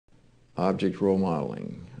object role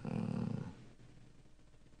modeling.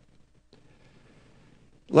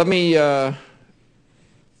 Let me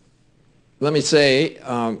say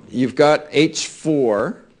you've got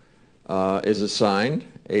H4 is assigned.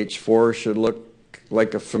 H4 should look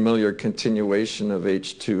like a familiar continuation of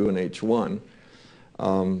H2 and H1.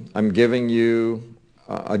 I'm giving you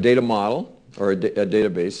a data model or a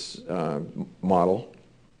database model,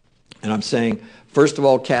 and I'm saying, first of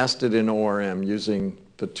all, cast it in ORM using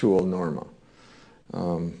the tool Norma.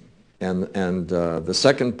 The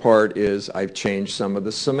second part is I've changed some of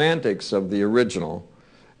the semantics of the original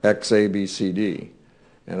X, A, B, C, D,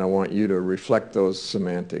 and I want you to reflect those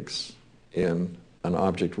semantics in an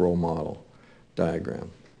object role model diagram.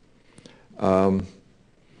 And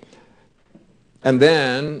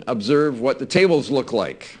then observe what the tables look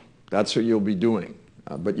like. That's what you'll be doing.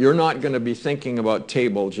 But you're not going to be thinking about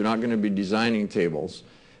tables. You're not going to be designing tables.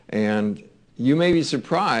 And you may be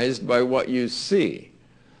surprised by what you see.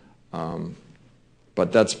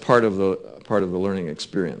 But that's part of the learning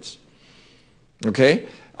experience. Okay?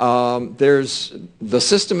 There's the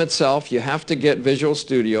system itself. You have to get Visual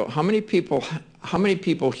Studio. How many people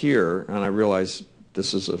here, and I realize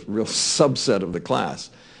this is a real subset of the class,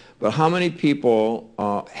 but how many people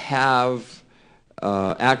have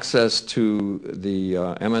access to the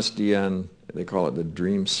MSDN, they call it the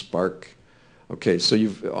Dream Spark? Okay, so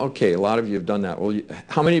a lot of you have done that. Well,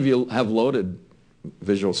 how many of you have loaded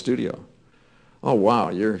Visual Studio? Oh, wow,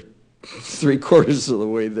 you're 3/4 of the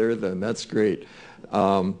way there then. That's great.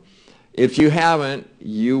 If you haven't,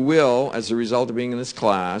 you will as a result of being in this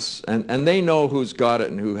class, and they know who's got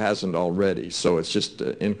it and who hasn't already, so it's just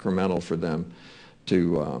incremental for them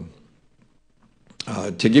to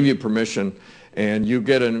give you permission, and you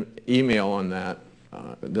get an email on that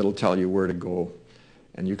that'll tell you where to go,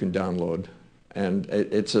 and you can download. And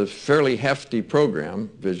it's a fairly hefty program,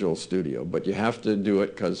 Visual Studio, but you have to do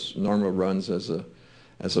it because Norma runs as a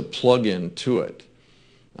plug-in to it.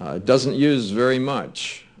 It doesn't use very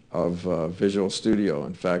much of Visual Studio.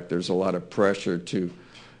 In fact, there's a lot of pressure to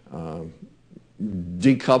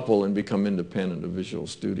decouple and become independent of Visual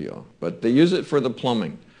Studio. But they use it for the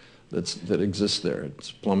plumbing that exists there. It's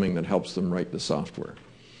plumbing that helps them write the software.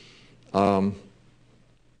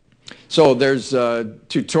 So there's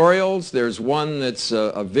tutorials. There's one that's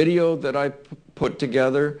a video that I put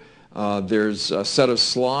together. There's a set of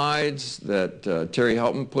slides that Terry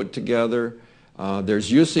Helton put together. There's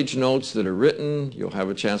usage notes that are written. You'll have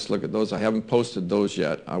a chance to look at those. I haven't posted those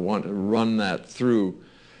yet. I want to run that through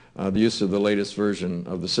the use of the latest version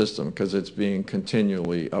of the system because it's being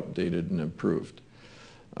continually updated and improved.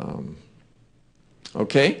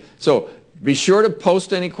 Okay, so be sure to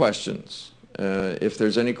post any questions. If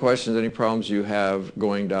there's any questions, any problems you have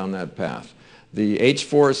going down that path. The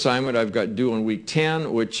H4 assignment I've got due on week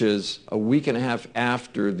 10, which is a week and a half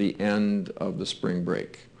after the end of the spring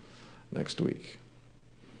break next week.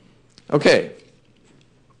 Okay,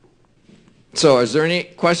 so is there any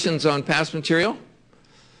questions on past material?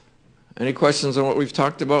 Any questions on what we've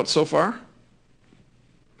talked about so far?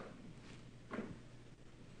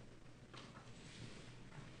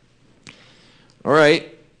 All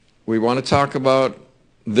right, we want to talk about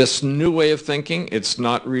this new way of thinking. It's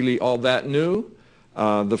not really all that new.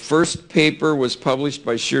 The first paper was published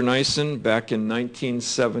by Shear-Nyssen back in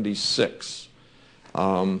 1976.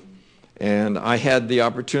 And I had the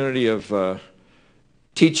opportunity of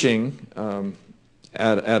teaching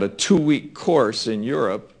at a 2-week course in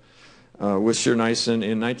Europe with Shear-Nyssen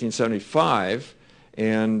in 1975.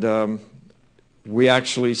 And we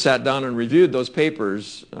actually sat down and reviewed those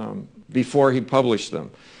papers before he published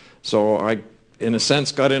them. So I, in a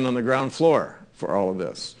sense, got in on the ground floor for all of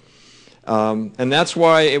this. And that's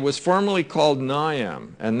why it was formerly called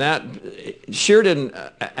NIAM. And that, Shear didn't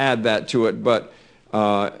add that to it, but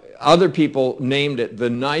other people named it the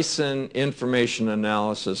Nyssen Information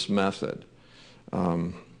Analysis Method,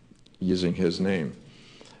 using his name.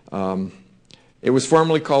 It was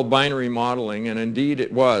formerly called binary modeling, and indeed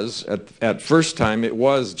it was. At first time, it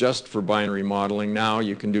was just for binary modeling. Now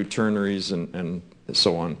you can do ternaries and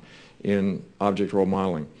so on in object role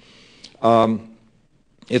modeling.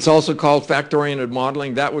 It's also called fact-oriented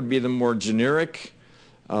modeling. That would be the more generic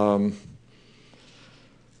term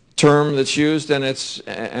that's used, and it's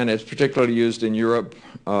particularly used in Europe.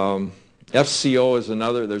 FCO is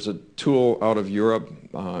another. There's a tool out of Europe.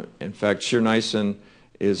 In fact, Shear-Nyssen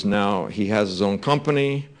is now, he has his own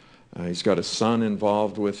company. He's got a son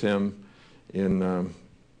involved with him in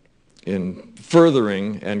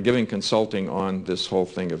furthering and giving consulting on this whole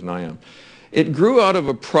thing of NIAM. It grew out of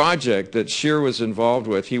a project that Scheer was involved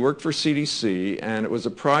with. He worked for CDC, and it was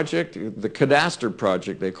a project, the cadastre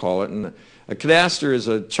project they call it, and a cadastre is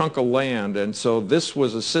a chunk of land, and so this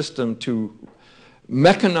was a system to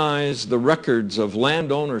mechanize the records of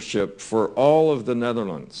land ownership for all of the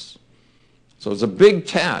Netherlands. So it's a big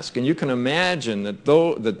task, and you can imagine that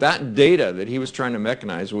that data that he was trying to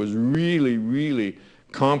mechanize was really, really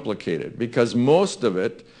complicated, because most of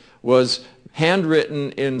it was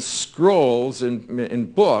handwritten in scrolls,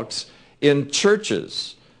 in books, in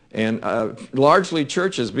churches, and largely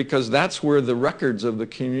churches, because that's where the records of the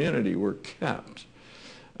community were kept.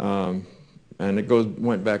 And it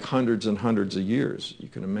went back hundreds and hundreds of years, you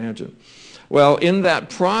can imagine. Well, in that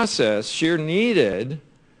process, Scheer needed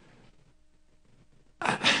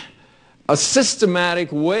a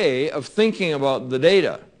systematic way of thinking about the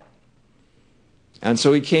data. And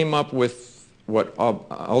so he came up with what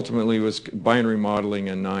ultimately was binary modeling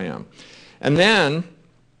and NIAM. And then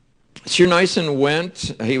Scheer-Nyssen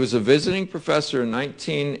went, he was a visiting professor in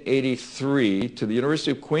 1983 to the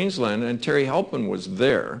University of Queensland, and Terry Halpin was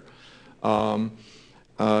there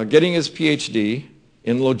getting his PhD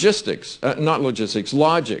in logistics,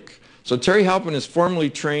 logic. So Terry Halpin is formally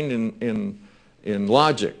trained in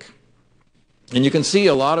logic. And you can see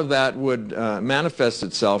a lot of that would manifest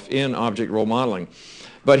itself in object role modeling.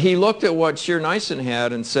 But he looked at what Scheer-Nyssen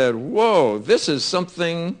had and said, whoa, this is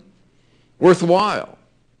something worthwhile,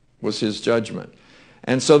 was his judgment.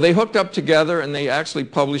 And so they hooked up together, and they actually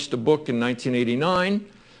published a book in 1989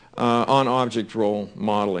 on object role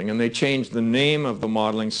modeling. And they changed the name of the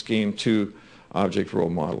modeling scheme to object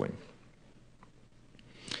role modeling.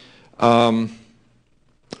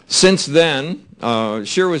 Since then,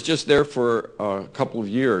 Scheer was just there for a couple of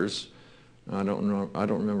years. I don't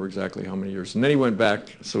remember exactly how many years. And then he went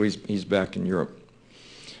back, so he's back in Europe.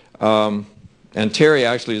 And Terry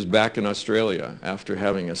actually is back in Australia after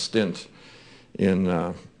having a stint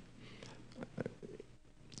in.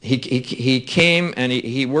 He came and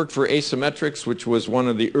he worked for Asymmetrics, which was one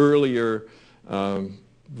of the earlier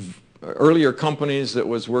companies that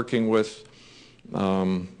was working with.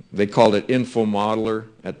 They called it Info Modeler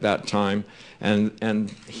at that time, and then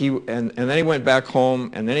he went back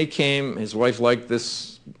home, and then he came. His wife liked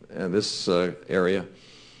this area,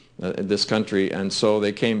 this country, and so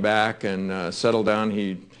they came back and settled down.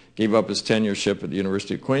 He gave up his tenureship at the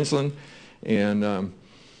University of Queensland, and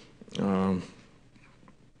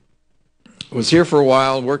was here for a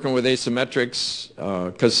while working with Asymmetrics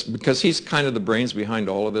because he's kind of the brains behind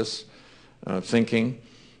all of this thinking.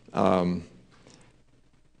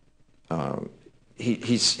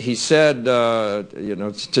 He said, you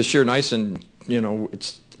know, to Scheer-Nyssen, you know,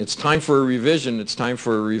 it's time for a revision. It's time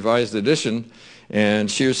for a revised edition.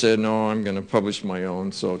 And Scheer said, no, I'm going to publish my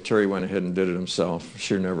own. So Terry went ahead and did it himself.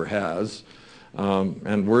 Scheer never has.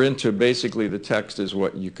 And we're into basically the text is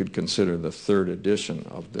what you could consider the third edition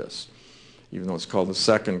of this, even though it's called the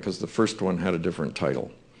second because the first one had a different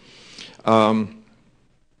title.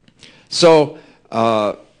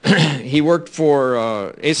 He worked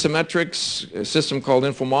for Asymmetrics, a system called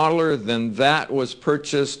Info Modeler. Then that was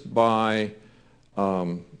purchased by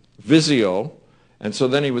Visio. And so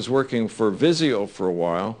then he was working for Visio for a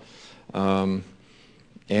while. And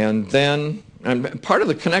part of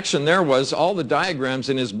the connection there was all the diagrams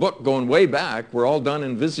in his book going way back were all done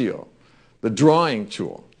in Visio, the drawing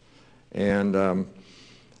tool. And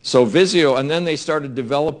so Visio, and then they started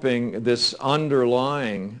developing this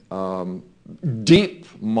underlying deep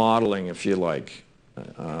modeling, if you like,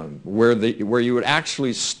 where you would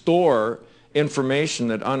actually store information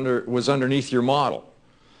that was underneath your model,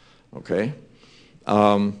 okay?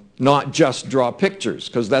 Not just draw pictures,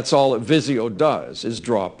 because that's all that Visio does, is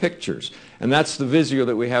draw pictures. And that's the Visio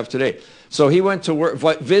that we have today. So he went to work,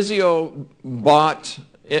 Visio bought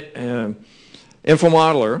Info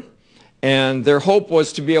Modeler, and their hope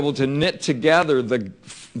was to be able to knit together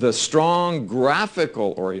the strong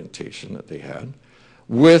graphical orientation that they had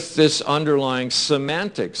with this underlying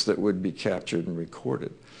semantics that would be captured and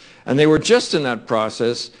recorded. And they were just in that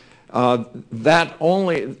process. That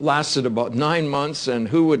only lasted about 9 months, and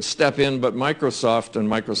who would step in but Microsoft, and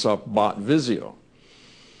Microsoft bought Visio.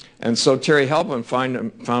 And so Terry Halpin found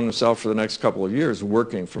himself for the next couple of years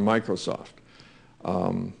working for Microsoft.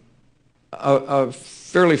 A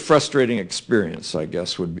fairly frustrating experience, I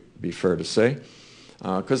guess would be fair to say,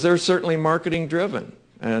 because they're certainly marketing driven,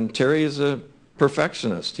 and Terry is a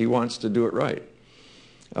perfectionist. He wants to do it right.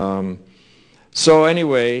 So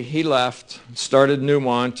anyway, he left, started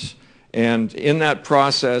Newmont, and in that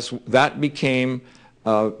process, that became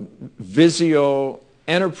Visio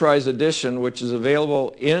Enterprise Edition, which is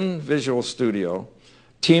available in Visual Studio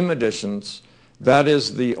team editions. That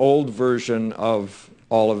is the old version of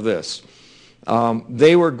all of this.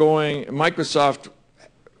 They were going, Microsoft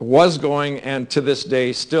was going, and to this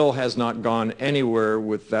day still has not gone anywhere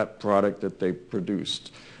with that product that they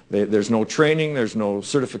produced. There's no training, there's no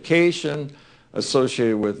certification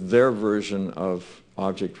associated with their version of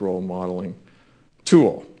object role modeling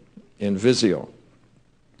tool in Visio.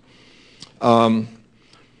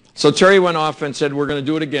 So Terry went off and said, we're going to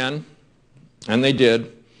do it again, and they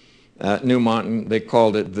did. At Newmont, and they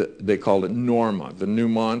called it Norma, the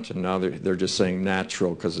Newmont, and now they're just saying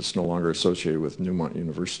natural because it's no longer associated with Newmont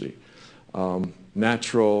University.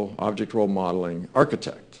 Natural Object Role Modeling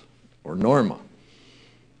Architect, or Norma.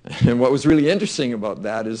 And what was really interesting about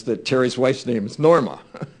that is that Terry's wife's name is Norma.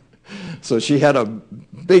 So she had a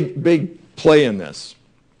big play in this.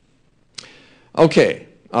 Okay,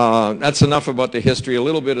 that's enough about the history. A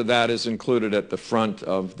little bit of that is included at the front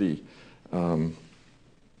of the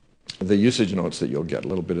usage notes that you'll get, a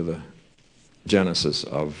little bit of the genesis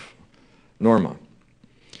of Norma.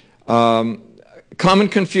 Common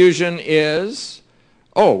confusion is,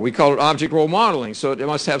 oh, we call it object role modeling, so it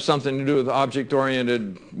must have something to do with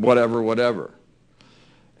object-oriented whatever.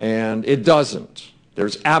 And it doesn't.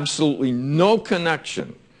 There's absolutely no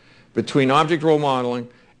connection between object role modeling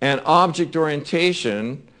and object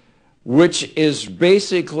orientation, which is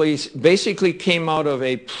basically came out of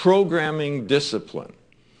a programming discipline.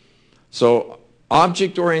 So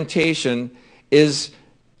object orientation is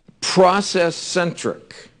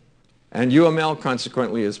process-centric, and UML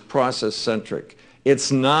consequently is process-centric.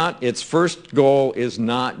 It's not, its first goal is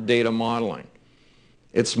not data modeling.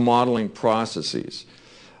 It's modeling processes.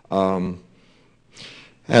 And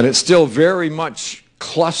it's still very much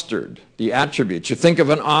clustered, the attributes. You think of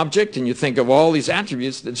an object and you think of all these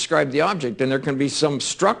attributes that describe the object, and there can be some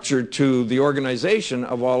structure to the organization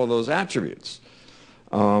of all of those attributes.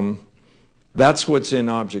 That's what's in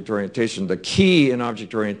object orientation. The key in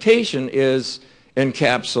object orientation is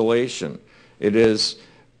encapsulation. It is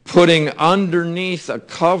putting underneath a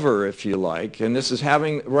cover, if you like, and this is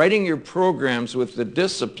writing your programs with the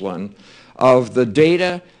discipline of the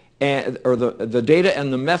data or the data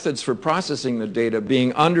and the methods for processing the data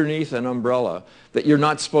being underneath an umbrella that you're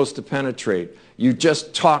not supposed to penetrate. You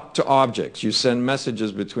just talk to objects. You send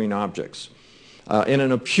messages between objects. In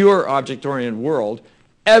a pure object-oriented world,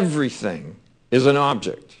 everything is an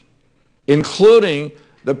object, including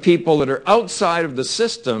the people that are outside of the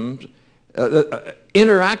system,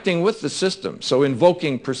 interacting with the system, so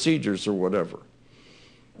invoking procedures or whatever.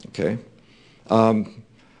 Okay?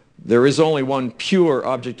 There is only one pure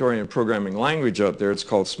object-oriented programming language out there. It's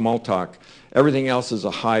called Smalltalk. Everything else is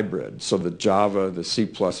a hybrid. So the Java, the C++,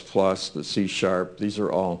 the C#, these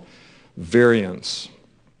are all variants.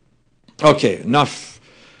 Okay, enough.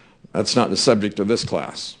 That's not the subject of this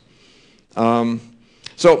class.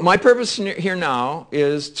 So my purpose here now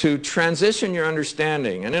is to transition your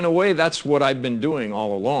understanding, and in a way that's what I've been doing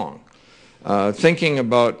all along, thinking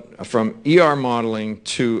about from ER modeling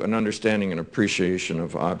to an understanding and appreciation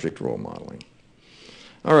of object role modeling.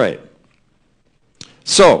 All right,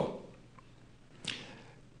 so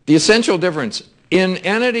the essential difference. In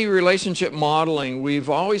entity relationship modeling, we've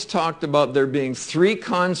always talked about there being three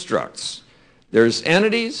constructs. There's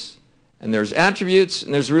entities, and there's attributes,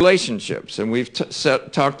 and there's relationships. And we've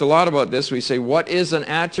talked a lot about this. We say, what is an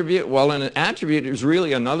attribute? Well, an attribute is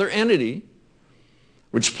really another entity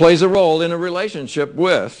which plays a role in a relationship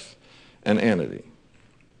with an entity,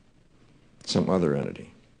 some other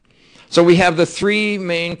entity. So we have the three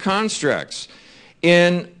main constructs.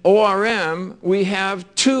 In ORM, we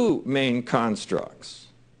have two main constructs.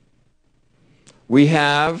 We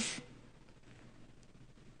have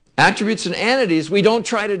attributes and entities. We don't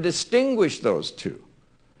try to distinguish those two.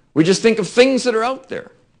 We just think of things that are out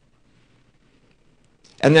there.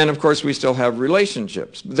 And then, of course, we still have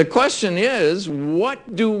relationships. The question is,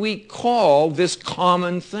 what do we call this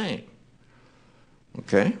common thing?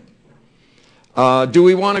 Okay? Do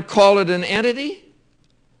we want to call it an entity?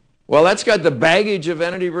 Well, that's got the baggage of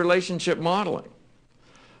entity relationship modeling.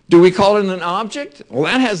 Do we call it an object? Well,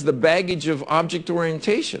 that has the baggage of object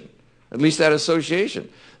orientation, at least that association.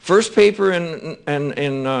 First paper in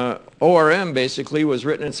ORM basically was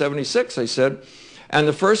written in '76, I said, and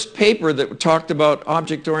the first paper that talked about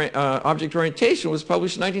object orientation was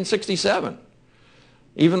published in 1967,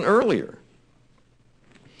 even earlier.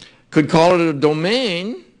 Could call it a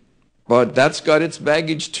domain, but that's got its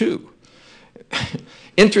baggage too.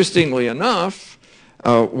 Interestingly enough,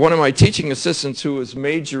 one of my teaching assistants who was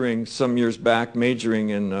majoring some years back, majoring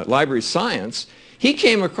in library science, he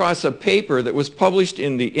came across a paper that was published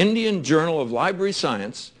in the Indian Journal of Library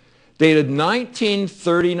Science, dated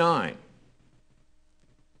 1939.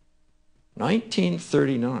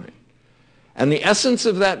 1939. And the essence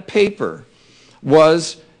of that paper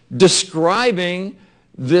was describing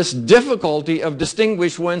this difficulty of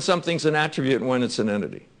distinguish when something's an attribute and when it's an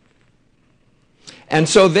entity. And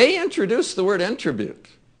so they introduced the word attribute,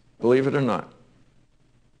 believe it or not.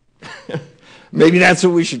 Maybe that's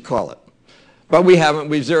what we should call it. But we haven't.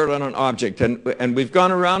 We've zeroed on an object. And we've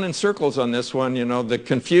gone around in circles on this one, you know, the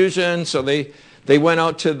confusion. So they went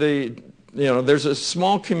out to the, you know, there's a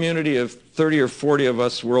small community of 30 or 40 of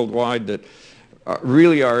us worldwide that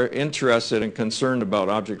really are interested and concerned about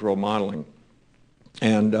object role modeling.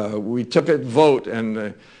 And we took a vote, and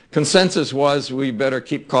the consensus was we better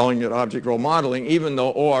keep calling it object role modeling, even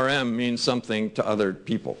though ORM means something to other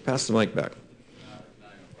people. Pass the mic back.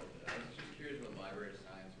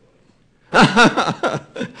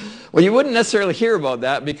 Well, you wouldn't necessarily hear about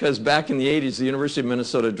that because back in the 80s, the University of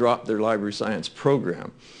Minnesota dropped their library science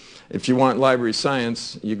program. If you want library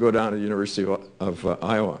science, you go down to the University of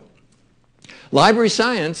Iowa. Library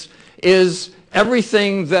science is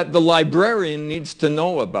everything that the librarian needs to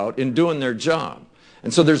know about in doing their job.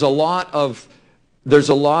 And so there's a lot of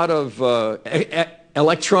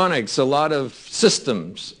electronics, a lot of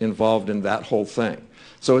systems involved in that whole thing.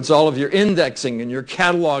 So it's all of your indexing and your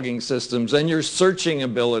cataloging systems and your searching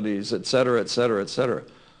abilities, et cetera, et cetera, et cetera.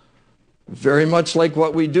 Very much like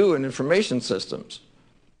what we do in information systems.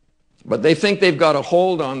 But they think they've got a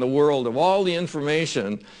hold on the world of all the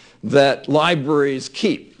information that libraries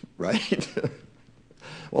keep, right?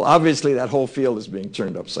 Well, obviously that whole field is being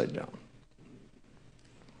turned upside down.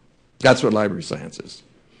 That's what library science is.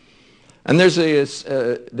 And there's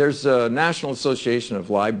a National Association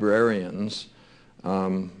of Librarians,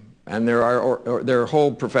 and there are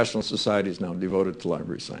whole professional societies now devoted to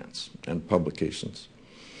library science and publications.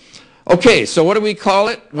 Okay, so what do we call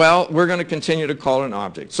it? Well, we're going to continue to call it an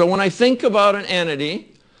object. So when I think about an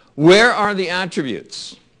entity, where are the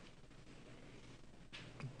attributes?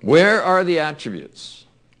 Where are the attributes?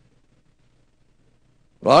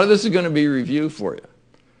 A lot of this is going to be review for you.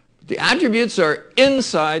 The attributes are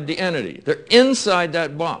inside the entity. They're inside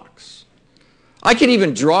that box. I could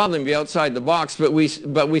even draw them be outside the box, but we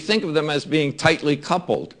think of them as being tightly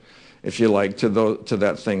coupled, if you like, to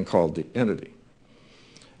that thing called the entity.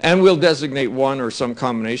 And we'll designate one or some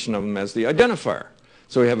combination of them as the identifier.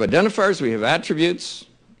 So we have identifiers, we have attributes,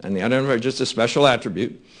 and the identifier is just a special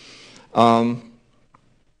attribute.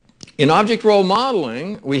 In object role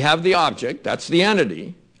modeling, we have the object, that's the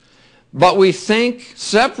entity, but we think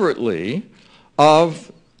separately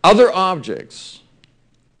of other objects.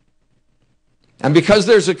 And because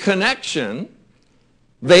there's a connection,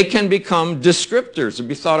 they can become descriptors, and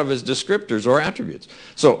be thought of as descriptors or attributes.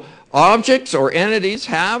 So objects or entities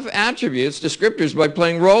have attributes, descriptors, by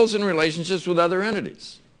playing roles in relationships with other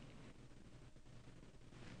entities.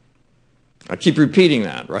 I keep repeating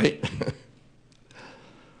that, right?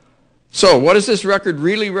 So what does this record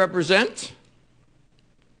really represent?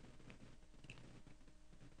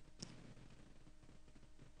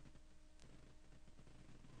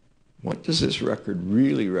 What does this record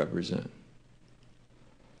really represent?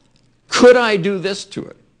 Could I do this to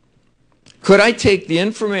it? Could I take the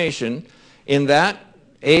information in that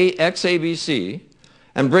XABC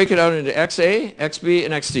and break it out into XA, XB,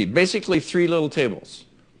 and XC? Basically 3 little tables.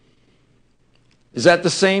 Is that the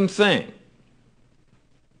same thing?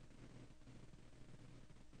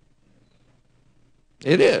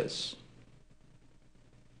 It is.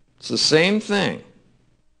 It's the same thing.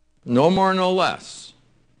 No more, no less.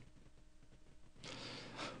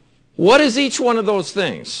 What is each one of those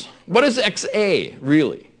things? What is XA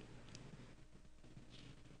really?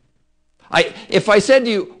 If I said to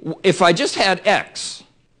you, if I just had X,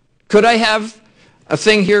 could I have a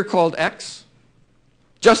thing here called X?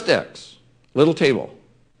 Just X, little table.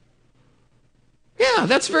 Yeah,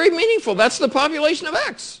 that's very meaningful. That's the population of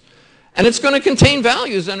X. And it's going to contain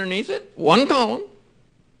values underneath it, one column,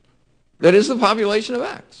 that is the population of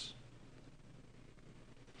X.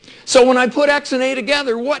 So when I put X and A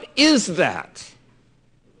together, what is that?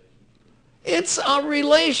 It's a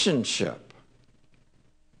relationship.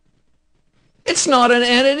 It's not an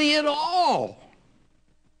entity at all.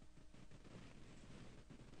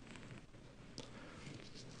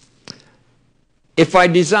 If I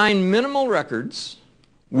design minimal records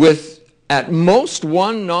with at most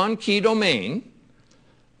one non-key domain,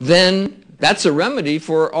 then that's a remedy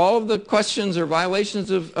for all of the questions or violations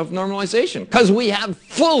of normalization, because we have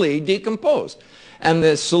fully decomposed. And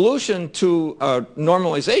the solution to a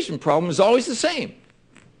normalization problem is always the same: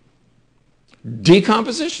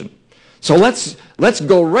 decomposition. So let's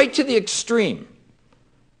go right to the extreme.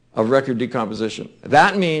 of record decomposition.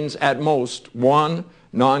 That means at most one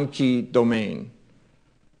non-key domain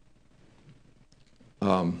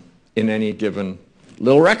in any given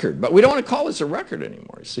little record. But we don't want to call this a record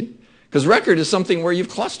anymore, you see? Because record is something where you've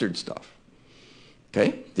clustered stuff.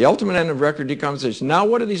 Okay? The ultimate end of record decomposition. Now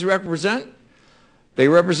what do these represent? They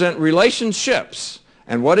represent relationships.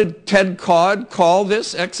 And what did Ted Codd call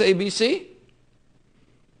this XABC?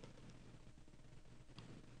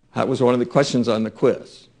 That was one of the questions on the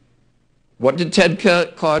quiz. What did Ted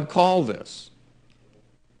Codd call this?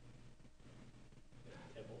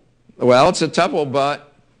 Well, it's a tuple,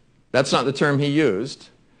 but that's not the term he used.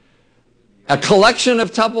 A collection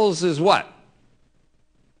of tuples is what?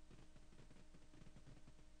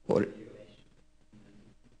 What?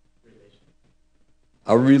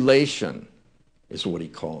 A relation is what he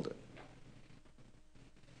called it.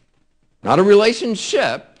 Not a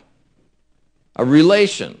relationship, a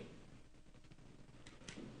relation.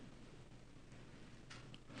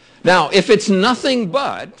 Now, if it's nothing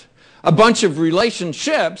but a bunch of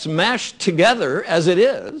relationships mashed together as it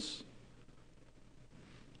is,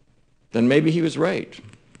 then maybe he was right.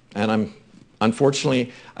 And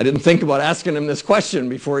unfortunately, I didn't think about asking him this question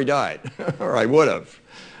before he died, or I would have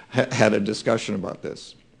had a discussion about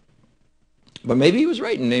this. But maybe he was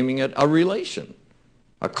right in naming it a relation,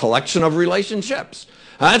 a collection of relationships.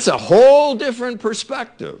 That's a whole different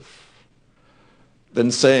perspective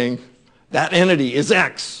than saying that entity is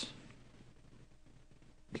X,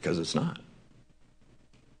 because it's not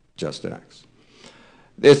just X.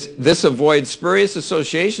 This avoids spurious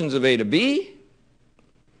associations of A to B.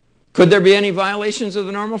 Could there be any violations of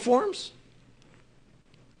the normal forms?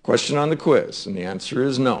 Question on the quiz, and the answer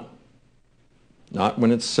is no. Not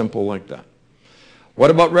when it's simple like that.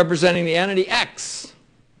 What about representing the entity X?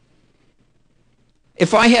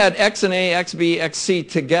 If I had X and A, X, B, X, C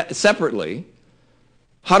separately,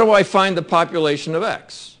 how do I find the population of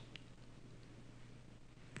X?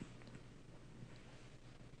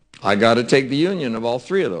 I got to take the union of all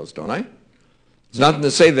three of those, don't I? It's nothing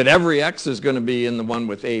to say that every X is going to be in the one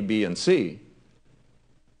with A, B, and C.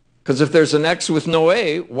 Because if there's an X with no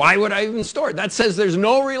A, why would I even store it? That says there's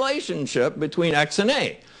no relationship between X and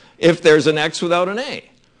A if there's an X without an A.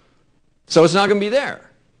 So it's not going to be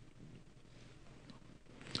there.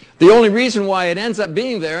 The only reason why it ends up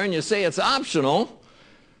being there and you say it's optional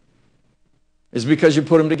is because you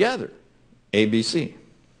put them together, A, B, C.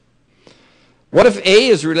 What if A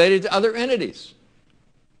is related to other entities?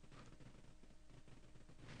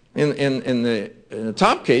 In the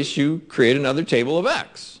top case, you create another table of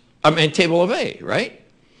X. Table of A, right?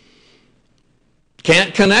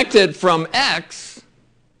 Can't connect it from X.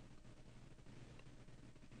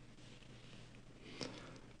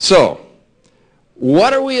 So,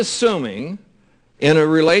 what are we assuming in a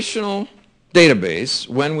relational database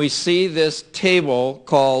when we see this table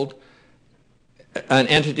called an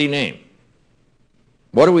entity name?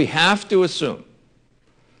 What do we have to assume?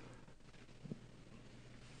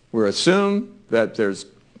 We assume that there's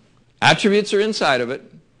attributes are inside of it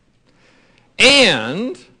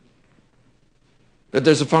and that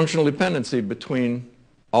there's a functional dependency between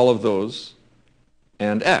all of those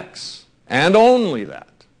and X, and only that.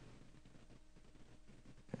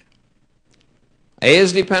 A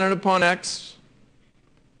is dependent upon X,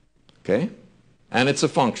 okay, and it's a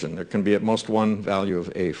function. There can be at most one value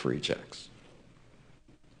of A for each X.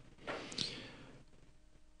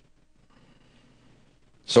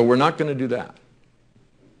 So we're not going to do that,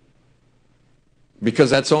 because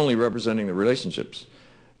that's only representing the relationships.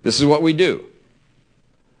 This is what we do.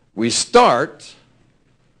 We start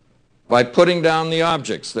by putting down the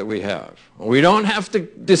objects that we have. We don't have to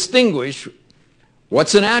distinguish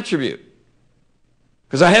what's an attribute,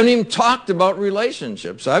 because I haven't even talked about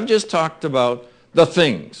relationships. I've just talked about the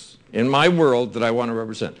things in my world that I want to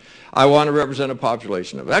represent. I want to represent a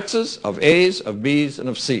population of X's, of A's, of B's, and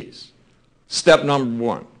of C's. Step number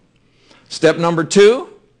one. Step number two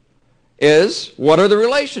is, what are the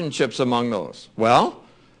relationships among those? Well,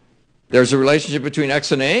 there's a relationship between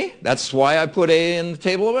X and A. That's why I put A in the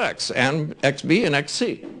table of X, and XB and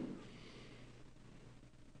XC.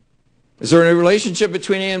 Is there any relationship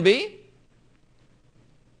between A and B?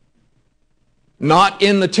 Not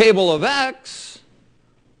in the table of X.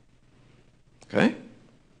 Okay?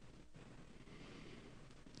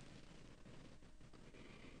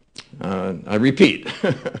 I repeat.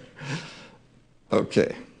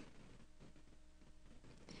 Okay.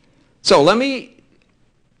 So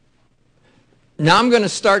now I'm going to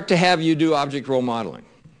start to have you do object role modeling.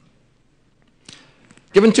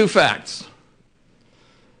 Given two facts.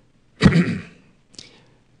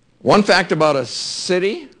 One fact about a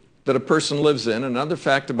city that a person lives in, another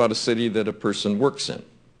fact about a city that a person works in.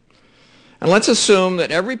 And let's assume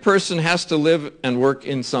that every person has to live and work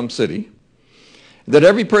in some city, that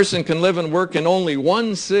every person can live and work in only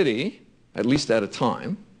one city, at least at a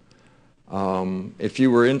time. If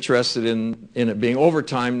you were interested in it being over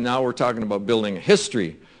time, now we're talking about building a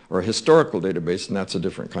history or a historical database, and that's a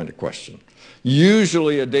different kind of question.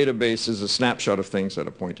 Usually a database is a snapshot of things at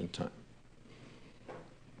a point in time.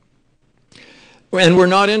 And we're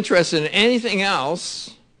not interested in anything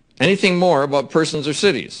else, anything more about persons or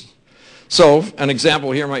cities. So an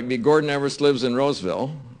example here might be Gordon Everest lives in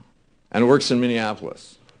Roseville and works in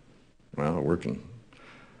Minneapolis. Well,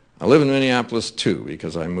 I live in Minneapolis too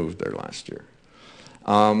because I moved there last year.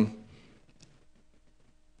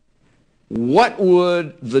 What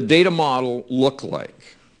would the data model look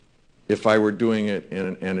like if I were doing it in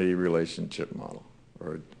an entity relationship model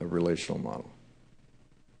or a relational model?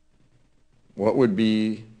 What would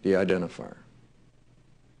be the identifier?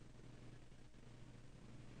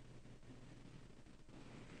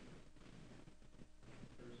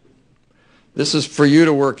 This is for you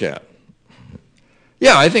to work at.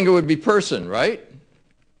 Yeah, I think it would be person, right?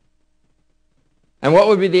 And what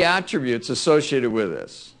would be the attributes associated with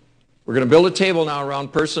this? We're going to build a table now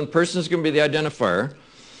around person. Person is going to be the identifier.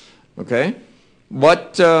 Okay?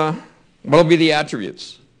 What will be the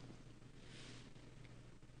attributes?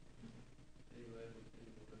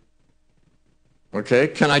 Okay,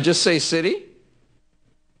 can I just say city?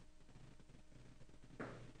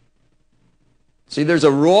 See, there's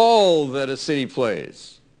a role that a city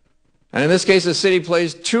plays. And in this case, a city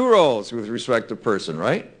plays two roles with respect to person,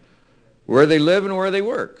 right? Where they live and where they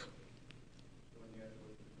work.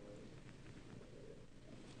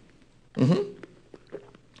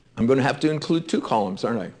 I'm going to have to include two columns,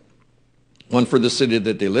 aren't I? One for the city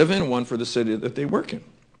that they live in, one for the city that they work in.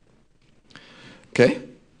 Okay?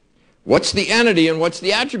 What's the entity and what's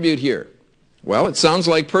the attribute here? Well, it sounds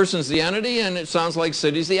like person's the entity and it sounds like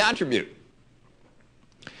city's the attribute.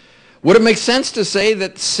 Would it make sense to say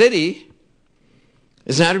that city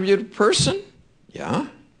is an attribute of person? Yeah.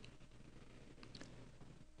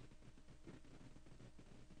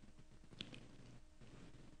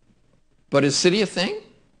 But is city a thing?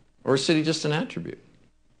 Or is city just an attribute?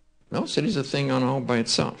 No, city's a thing on all by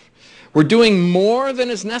itself. We're doing more than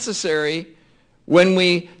is necessary when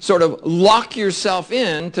we sort of lock yourself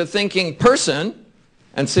in to thinking person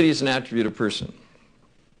and city is an attribute of person.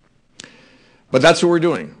 But that's what we're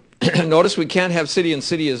doing. Notice we can't have city and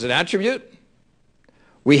city as an attribute.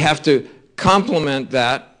 We have to complement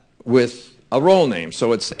that with a role name.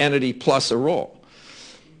 So it's entity plus a role.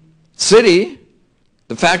 City,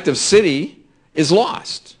 the fact of city is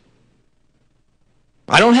lost.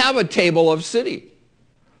 I don't have a table of city.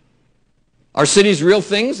 Are cities real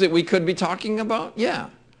things that we could be talking about? Yeah.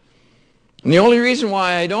 And the only reason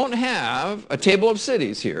why I don't have a table of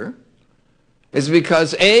cities here is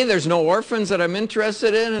because A, there's no orphans that I'm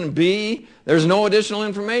interested in, and B, there's no additional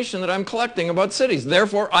information that I'm collecting about cities.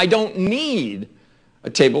 Therefore, I don't need a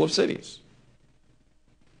table of cities.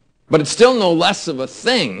 But it's still no less of a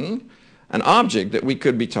thing, an object that we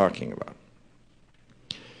could be talking about.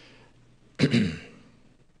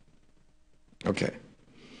 Okay.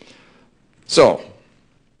 So,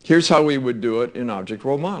 here's how we would do it in object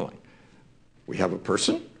world modeling. We have a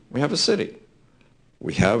person, we have a city.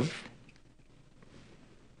 We have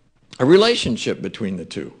a relationship between the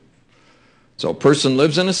two. So a person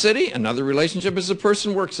lives in a city, another relationship is a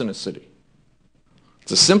person works in a city.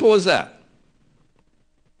 It's as simple as that.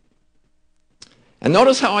 And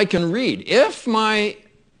notice how I can read. If my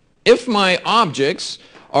objects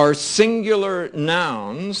are singular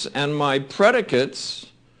nouns and my predicates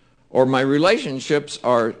or my relationships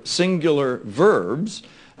are singular verbs,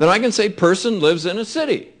 then I can say person lives in a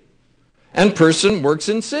city and person works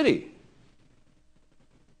in city.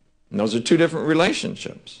 And those are two different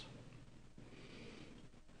relationships.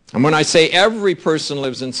 And when I say every person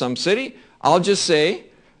lives in some city, I'll just say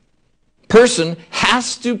person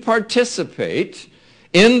has to participate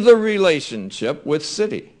in the relationship with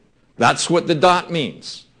city. That's what the dot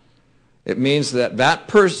means. It means that that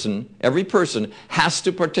person, every person, has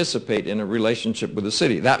to participate in a relationship with the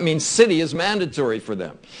city. That means city is mandatory for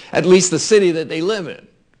them, at least the city that they live in.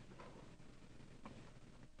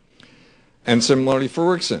 And similarly for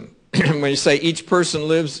works in. When you say each person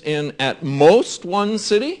lives in at most one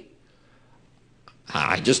city,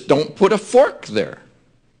 I just don't put a fork there.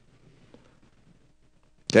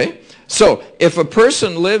 Okay? So if a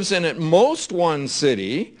person lives in at most one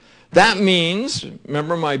city, that means,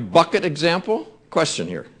 remember my bucket example? Question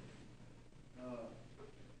here.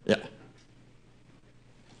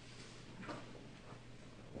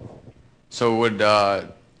 So would,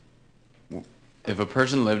 if a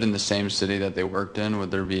person lived in the same city that they worked in, would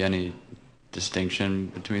there be any distinction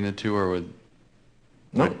between the two, or would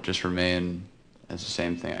it just remain as the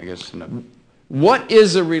same thing, I guess? What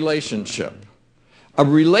is a relationship? A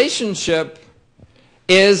relationship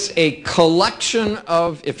is a collection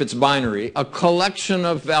of, if it's binary, a collection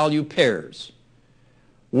of value pairs.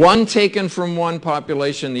 One taken from one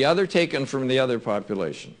population, the other taken from the other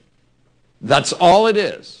population. That's all it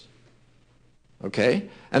is. Okay?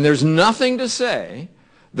 And there's nothing to say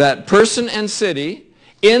that person and city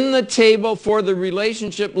in the table for the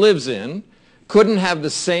relationship lives in couldn't have the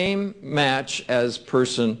same match as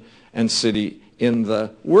person and city in the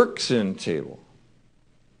works in table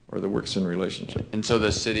or the works in relationship. And so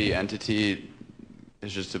the city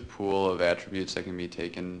is just a pool of attributes that can be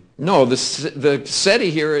taken? No, the city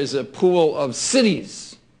here is a pool of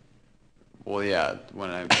cities. Well, yeah,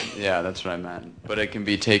 yeah, that's what I meant. But it can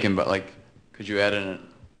be taken, but like, could you add in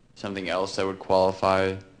something else that would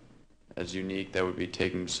qualify as unique, that would be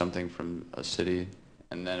taking something from a city,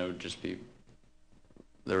 and then it would just be,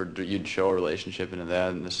 you'd show a relationship into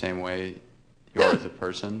that in the same way you are with a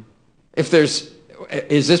person? If there's,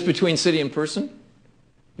 is this between city and person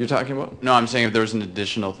you're talking about? No, I'm saying if there was an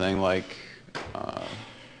additional thing like...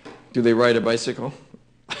 do they ride a bicycle?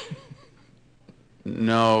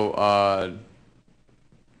 No, I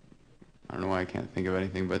don't know why I can't think of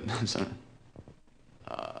anything, but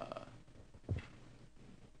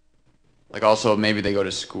like also maybe they go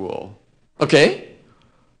to school. Okay.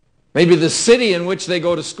 Maybe the city in which they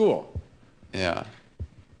go to school. Yeah.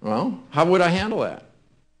 Well, how would I handle that?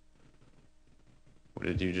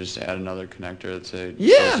 Did you just add another connector that said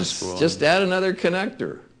yes, goes to school? Just add another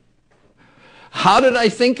connector. How did I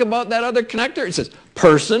think about that other connector? It says,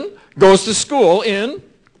 person goes to school in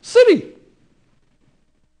city.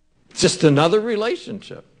 It's just another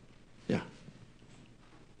relationship. Yeah.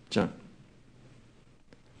 John.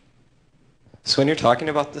 So when you're talking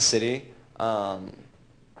about the city, are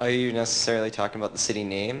you necessarily talking about the city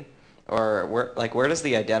name? Or where does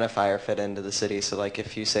the identifier fit into the city? So like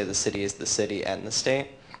if you say the city is the city and the state,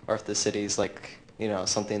 or if the city is like, you know,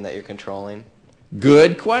 something that you're controlling?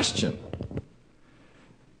 Good question.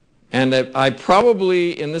 And I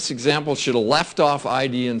probably, in this example, should have left off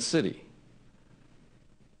ID and city,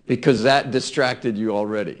 because that distracted you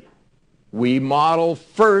already. We model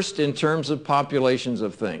first in terms of populations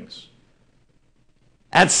of things.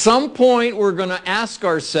 At some point, we're going to ask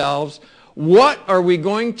ourselves, what are we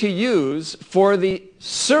going to use for the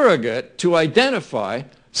surrogate to identify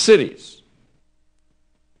cities?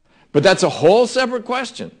 But that's a whole separate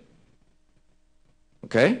question.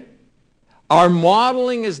 Okay? Our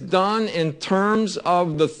modeling is done in terms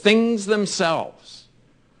of the things themselves.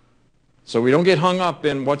 So we don't get hung up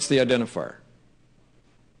in what's the identifier.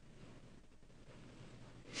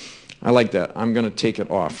 I like that. I'm going to take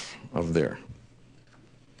it off of there.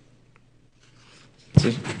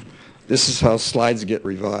 See? This is how slides get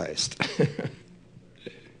revised.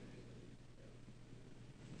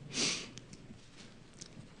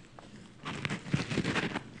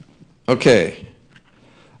 Okay.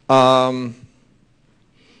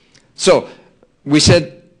 So we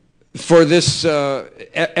said for this,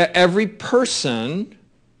 every person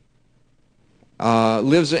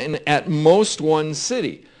lives in at most one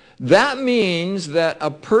city. That means that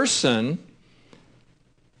a person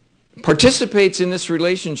participates in this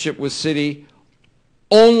relationship with city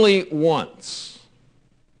only once.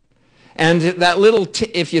 And that little,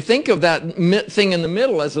 if you think of that thing in the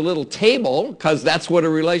middle as a little table, because that's what a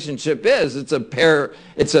relationship is, it's a pair,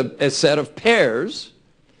 it's a set of pairs,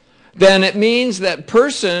 then it means that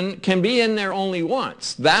person can be in there only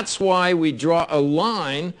once. That's why we draw a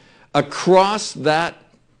line across that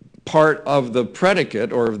part of the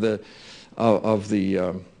predicate or of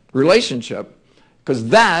the relationship, because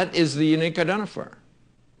that is the unique identifier.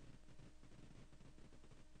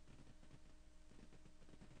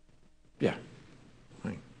 Yeah.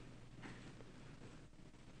 Right.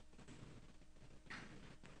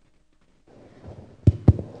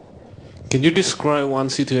 Can you describe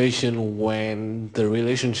one situation when the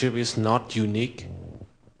relationship is not unique?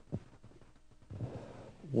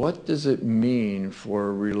 What does it mean for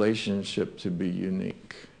a relationship to be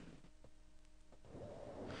unique?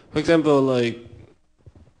 For example, like,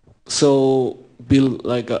 so Bill,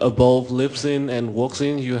 like above lives in and works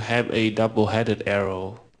in, you have a double-headed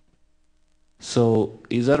arrow. So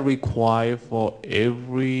is that required for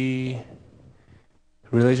every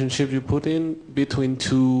relationship you put in between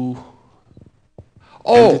two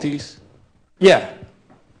entities? Yeah.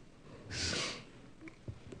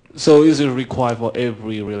 So is it required for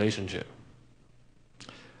every relationship?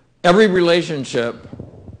 every relationship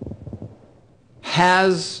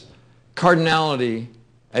has cardinality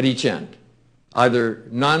at each end, either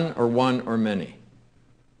none or one or many.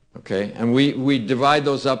 Okay, and we divide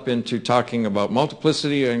those up into talking about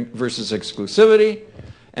multiplicity versus exclusivity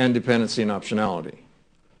and dependency and optionality.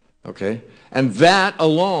 Okay, and that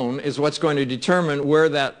alone is what's going to determine where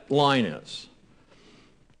that line is.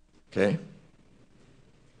 Okay,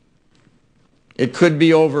 it could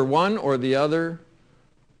be over one or the other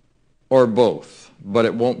or both, but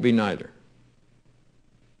it won't be neither.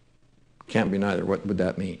 Can't be neither. What would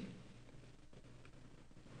that mean?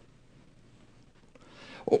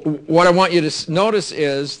 What I want you to notice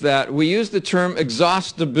is that we use the term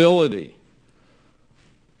exhaustibility,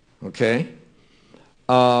 okay?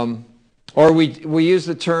 Or we use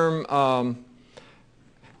the term,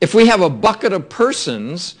 if we have a bucket of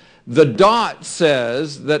persons, the dot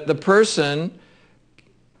says that the person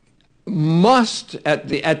must, at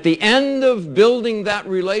the end of building that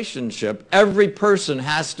relationship, every person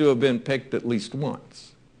has to have been picked at least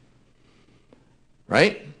once,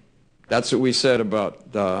 right? That's what we said about,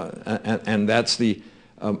 and that's the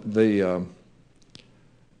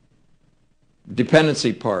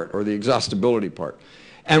dependency part or the exhaustibility part.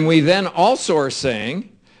 And we then also are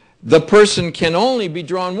saying the person can only be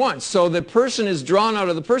drawn once. So the person is drawn out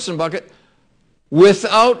of the person bucket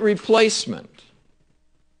without replacement.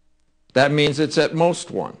 That means it's at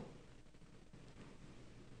most one.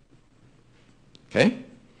 Okay?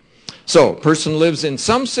 So person lives in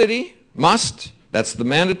some city, must. That's the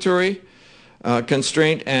mandatory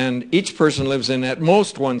constraint, and each person lives in at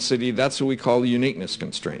most one city. That's what we call the uniqueness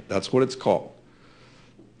constraint. That's what it's called.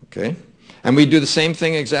 Okay? And we do the same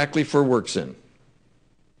thing exactly for works in.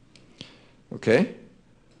 Okay?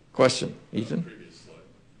 Question, Ethan?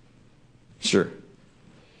 Sure.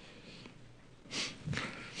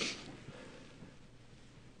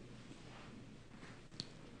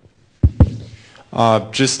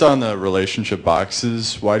 Just on the relationship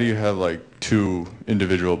boxes, why do you have like 2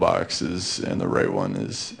 individual boxes and the right one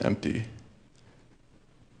is empty?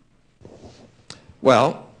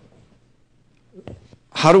 Well,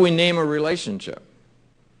 how do we name a relationship?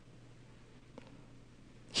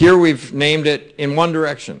 Here we've named it in one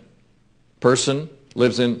direction. Person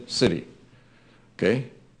lives in city. Okay?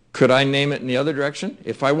 Could I name it in the other direction?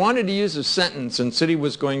 If I wanted to use a sentence and city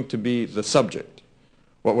was going to be the subject,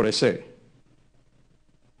 what would I say?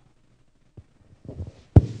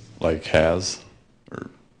 Like has,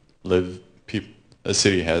 or live, a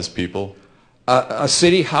city has people? A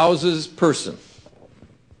city houses person.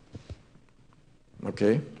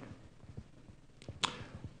 Okay?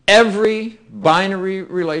 Every binary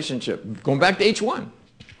relationship, going back to H1,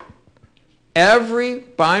 every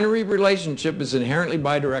binary relationship is inherently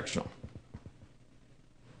bidirectional.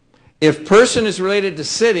 If person is related to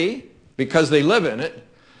city because they live in it,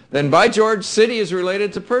 then by George, city is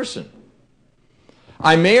related to person.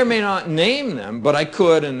 I may or may not name them, but I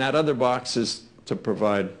could, and that other box is to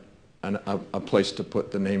provide a place to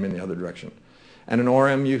put the name in the other direction. And in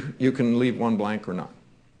ORM, you can leave one blank or not,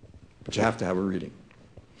 but you have to have a reading.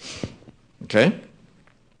 Okay?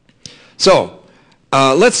 So,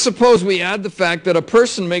 let's suppose we add the fact that a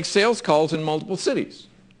person makes sales calls in multiple cities.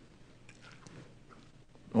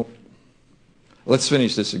 Oh. Let's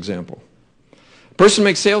finish this example. A person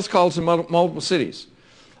makes sales calls in multiple cities.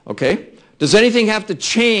 Okay? Does anything have to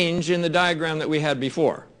change in the diagram that we had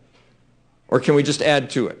before? Or can we just add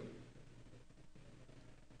to it?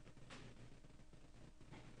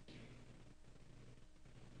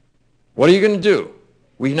 What are you going to do?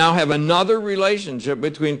 We now have another relationship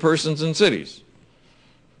between persons and cities.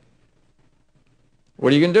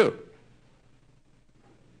 What are you going to do?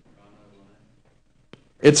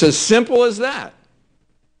 It's as simple as that.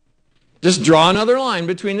 Just draw another line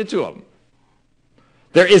between the two of them.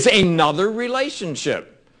 There is another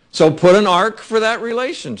relationship. So put an arc for that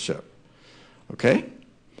relationship. Okay?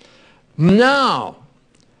 Now,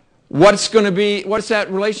 what's that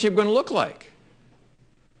relationship going to look like?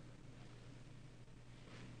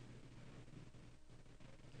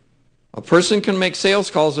 A person can make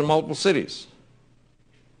sales calls in multiple cities.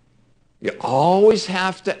 You always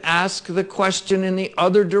have to ask the question in the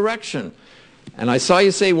other direction. And I saw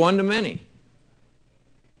you say one to many.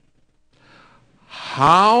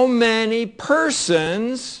 How many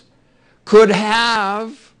persons could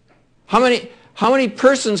have, how many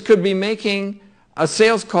persons could be making a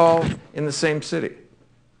sales call in the same city?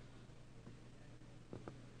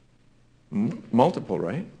 Multiple,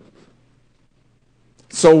 right?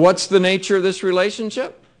 So what's the nature of this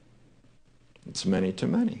relationship? It's many to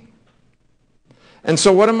many. And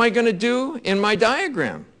so what am I going to do in my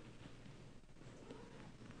diagram?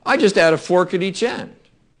 I just add a fork at each end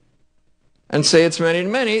and say it's many to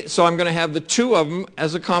many, so I'm going to have the two of them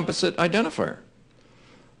as a composite identifier.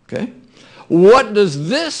 Okay? What does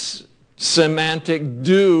this semantic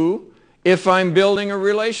do if I'm building a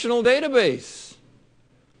relational database?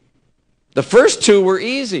 The first two were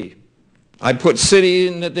easy. I put city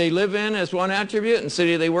that they live in as one attribute and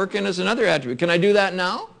city they work in as another attribute. Can I do that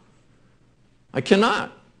now? I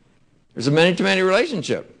cannot. There's a many-to-many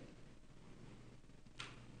relationship.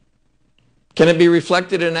 Can it be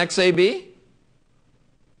reflected in XAB?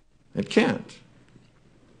 It can't.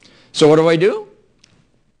 So what do?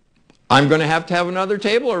 I'm going to have another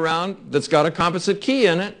table around that's got a composite key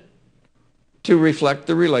in it to reflect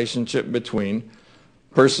the relationship between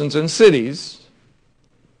persons and cities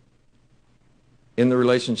in the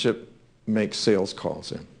relationship make sales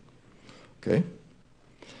calls in. Okay?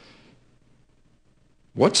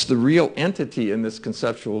 What's the real entity in this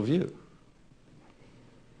conceptual view?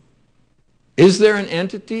 Is there an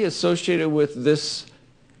entity associated with this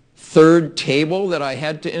third table that I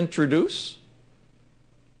had to introduce?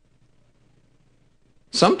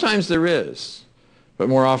 Sometimes there is, but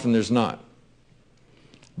more often there's not.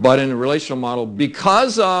 But in a relational model,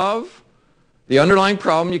 because of the underlying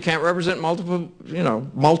problem, you can't represent multiple,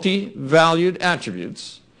 multi-valued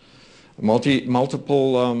attributes,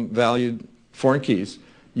 multiple valued foreign keys.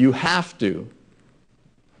 You have to,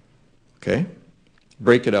 okay,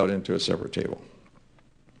 break it out into a separate table.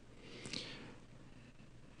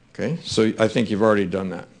 Okay, so I think you've already done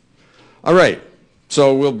that. All right,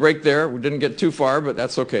 so we'll break there. We didn't get too far, but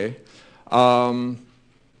that's okay.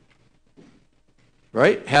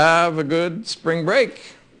 Right, have a good spring break.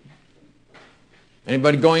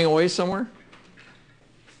 Anybody going away somewhere?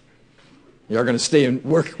 You are going to stay and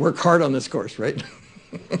work hard on this course, right?